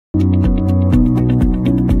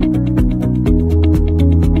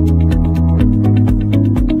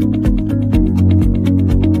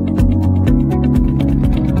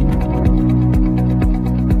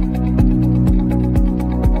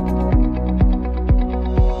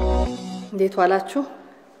እንዴት ዋላችሁ?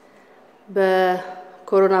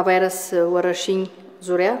 በኮሮና ቫይረስ ወረርሽኝ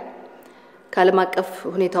ዙሪያ ከዓለም አቀፍ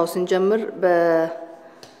ሁኔታው ስንጀምር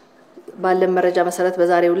ባለም መረጃ መሰረት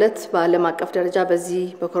በዛሬው ዕለት በዓለም አቀፍ ደረጃ በዚህ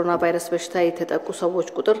በኮሮና ቫይረስ በሽታ የተጠቁ ሰዎች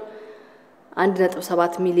ቁጥር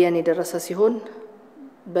 1.7 ሚሊዮን የደረሰ ሲሆን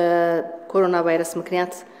በኮሮና ቫይረስ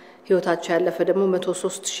ምክንያት ህይወታቸው ያለፈ ደግሞ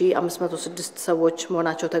 103506 ሰዎች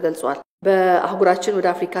መሆናቸው ተገልጿል። በአህጉራችን ወደ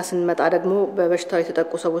አፍሪካ ስንመጣ ደግሞ በበሽታው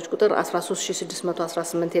የተጠቁ ሰዎች ቁጥር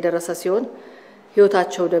 13618 የደረሰ ሲሆን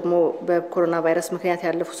ህይወታቸው ደግሞ በኮሮና ቫይረስ ምክንያት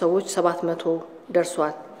ያለፉ ሰዎች 700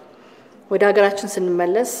 ደርሷል። ወደ ሀገራችን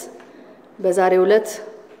ስንመለስ በዛሬው ዕለት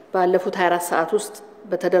ባለፉት 24 ሰዓት ውስጥ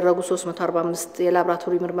በተደረጉ 345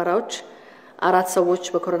 የላቦራቶሪ ምርመራዎች 4 ሰዎች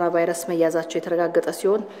በኮሮና ቫይረስ መያዛቸው የተረጋገጠ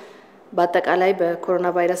ሲሆን በአጠቃላይ በኮሮና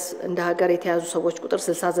ቫይረስ እንደ ሀገር የተያዙ ሰዎች ቁጥር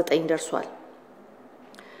 69 ደርሷል።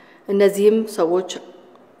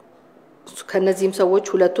 ከነዚህም ሰዎች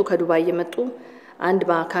ሁለቱ ከዱባይ የመጡ አንድ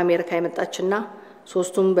ከአሜሪካ የመጣችና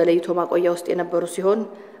ሶስቱም በለይቶ ማቆያ ውስጥ የነበሩ ሲሆን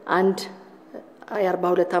አንድ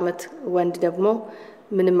የ42 ዓመት ወንድ ደግሞ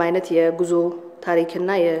ምንም አይነት የጉዞ ታሪክና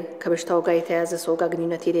ከበሽታው ጋር የተያያዘ ሰው ጋር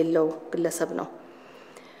ግንኙነት የሌለው ግለሰብ ነው።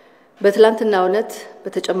 በትላንትናው ዕለት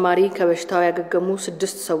በተጨማሪ ከበሽታው ያገገሙ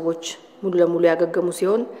 6 ሰዎች ሙሉ ለሙሉ ያገገሙ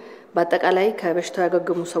ሲሆን በአጠቃላይ ከበሽታው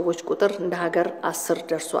ያገገሙ ሰዎች ቁጥር እንደ ሀገር 10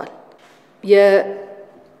 ደርሷል።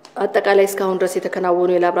 የአጠቃላይ እስካሁን ድረስ የተከናወኑ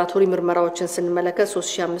የላቦራቶሪ ምርመራዎችን ስንመለከት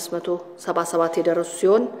 3577 የደረሱ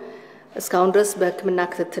ሲሆን እስካሁን ድረስ በሕክምና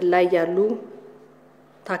ክትትል ላይ ያሉ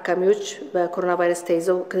ታካሚዎች በኮሮና ቫይረስ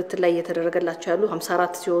ተይዘው ክትትል ላይ የተደረገላቸው ያሉ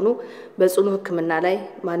 54 ሲሆኑ በጽኑ ሕክምና ላይ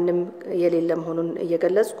ማንም የሌለ መሆኑን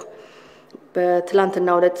እየገለጽኩ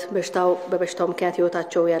በትላንትናው ዕለት በበሽታው ምክንያት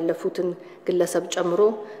ህይወታቸው ያለፉትን ግለሰብ ጨምሮ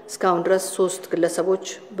እስካሁን ድረስ 3 ግለሰቦች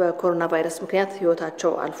በኮሮና ቫይረስ ምክንያት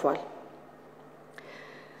ህይወታቸው አልፏል።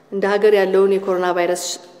 እንደ ሀገር ያለውን የኮሮና ቫይረስ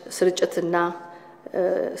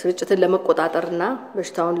ስርጭትን ለመቆጣጠርና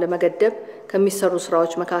በሽታውን ለመገደብ ከሚሰሩ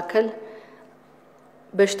ስራዎች መካከል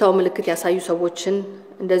በሽታው ምልክት ያሳዩ ሰዎችን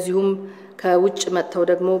እንደዚሁም ከውጭ መጥተው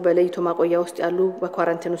ደግሞ በለይቶ ማቆያ ውስጥ ያሉ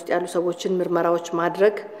በኳራንቲን ውስጥ ያሉ ሰዎችን ምርመራዎች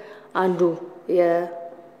ማድረግ አንዱ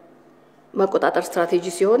የመቆጣጠር ስትራቴጂ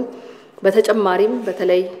ሲሆን በተጨማሪም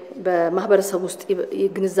በተለይ በማህበረሰብ ውስጥ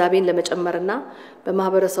ግንዛቤን ለመጨመርና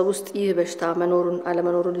በማህበረሰብ ውስጥ ይህ በሽታ መኖሩን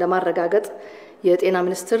አለመኖሩን ለማረጋገጥ የጤና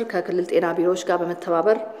ሚኒስቴር ከክልል ጤና ቢሮዎች ጋር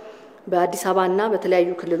በመተባበር በአዲስ አበባና በተለያዩ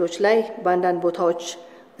ክልሎች ላይ በአንዳንድ ቦታዎች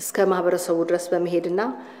እስከ ማህበረሰቡ ድረስ በመሄድና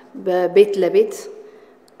በቤት ለቤት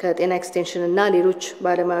ከጤና ኤክስቴንሽን እና ሌሎች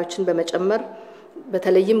ባለሙያዎችን በመጨመር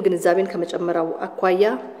በተለይም ግንዛቤን ከመጨመራው አኳያ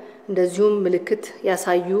እንደዚሁም ምልክት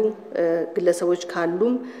ያሳዩ ግለሰቦች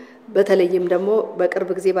ካሉም በተለይም ደግሞ በቅርብ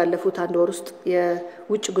ጊዜ ባለፉት አንድ ወር ውስጥ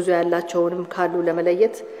የውጭ ጉዞ ያላቸውንም ካሉ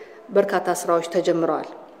ለመለየት በርካታ ስራዎች ተጀምረዋል።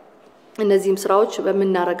 እነዚህም ስራዎች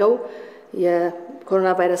በመናረጋው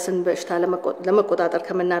የኮሮና ቫይረስን በሽታ ለመቆጣጠር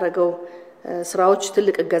ከመናረጋው ስራዎች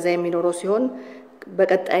ትልቅ እገዛ የሚኖረው ሲሆን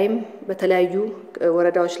በቀጣይም በተለያዩ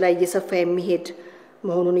ወረዳዎች ላይ እየሰፋ የሚሄድ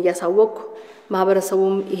መሆኑን እያሳወቁ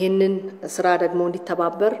ማህበረሰቡም ይሄንን ስራ ደግሞ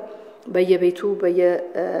እንዲተባበር በየቤቱ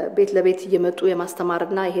በየቤት ለቤት እየመጡ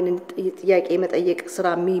የማስተማርና ይሄንን ጥያቄ መጠየቅ ስራ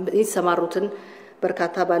የሚሰማሩትን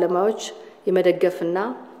በርካታ ባለሙያዎች የመደገፍና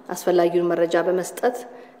አስፈላጊውን መረጃ በመስጠት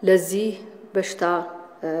ለዚህ በሽታ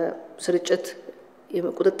ስርጭት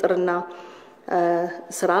የቁጥጥርና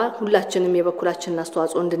ስራ ሁላችንም የበኩላችንን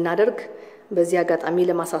አስተዋጽኦ እንድናደርግ በዚህ አጋጣሚ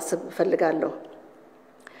ለማሳሰብ ፈልጋለሁ።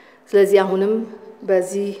 ስለዚህ አሁንም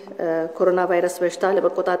በዚህ ኮሮና ቫይረስ በሽታ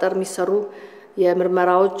ለመቆጣጠር የሚሰሩ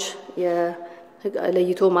የምርመራዎች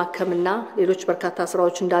የለይቶ ማከምና ሌሎች በርካታ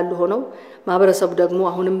ስራዎች እንዳሉ ሆነው ማህበረሰቡ ደግሞ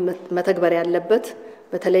አሁንም መተግበር ያለበት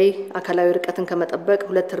በተለይ አካላዊ ርቀትን ከመጠበቅ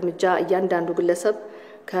 2 እርምጃ እያንዳንዱ ግለሰብ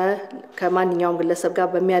ከማንኛውም ግለሰብ ጋር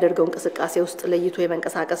በሚያደርገው እንቅስቃሴ ውስጥ ለይቶ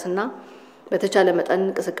የመንቀሳቀስና በተቻለ መጠን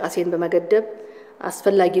እንቅስቃሴን በመገደብ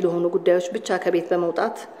አስፈላጊ ለሆኑ ጉዳዮች ብቻ ከቤት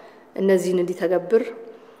በመውጣት እነዚህን እንዲተገብር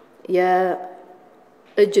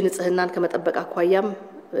የእጅ ንጽህናን ከመጠበቅ አኳያም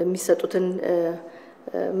የሚሰጡትን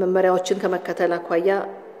መመሪያዎችን ከመከተል አኳያ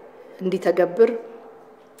እንዲተገብር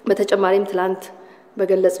በተጨማሪም ትላንት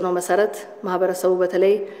በገለጽነው መሰረት ማህበረሰቡ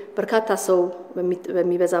በተለይ በርካታ ሰው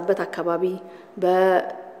በሚበዛበት አካባቢ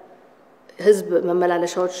በህዝብ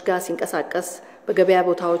መመላለሻዎች ጋር ሲንቀሳቀስ በገበያ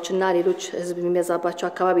ቦታዎችና ሌሎች ህዝብ የሚበዛባቸው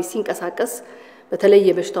አካባቢ ሲንቀሳቀስ በተለይ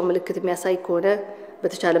የበሽታው ምልክት የሚያሳይ ከሆነ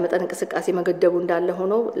በተቻለ መጠን እንቅስቃሴ መገደቡ እንዳለ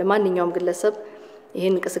ሆኖ ለማንኛውም ግለሰብ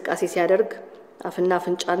ይሄን እንቅስቃሴ ሲያደርግ አፍና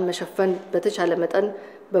አፍንጫን መሸፈን በተቻለ መጠን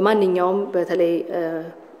በማንኛውም በተለይ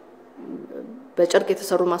በጨርቅ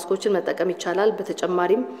የተሰሩ ማስኮችን መጠቀም ይቻላል።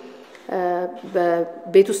 በተጨማሪም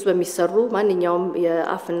በቤት ውስጥ በሚሰሩ ማንኛውም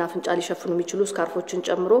የአፍና አፍንጫ ሊሸፍኑ የሚችሉ ስካርፎችን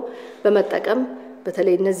ጨምሮ በመጠቀም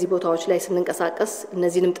በተለይ እነዚህ ቦታዎች ላይ ስንንቀሳቀስ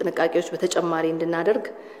እነዚህንም ጥንቃቄዎች በተጨማሪ እንድናደርግ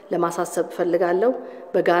ለማሳሰብ ፈልጋለሁ።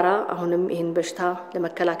 በጋራ አሁንም ይህን በሽታ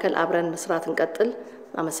ለመከላከል አብረን መስራት እንቀጥል።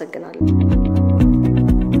 አመሰግናለሁ።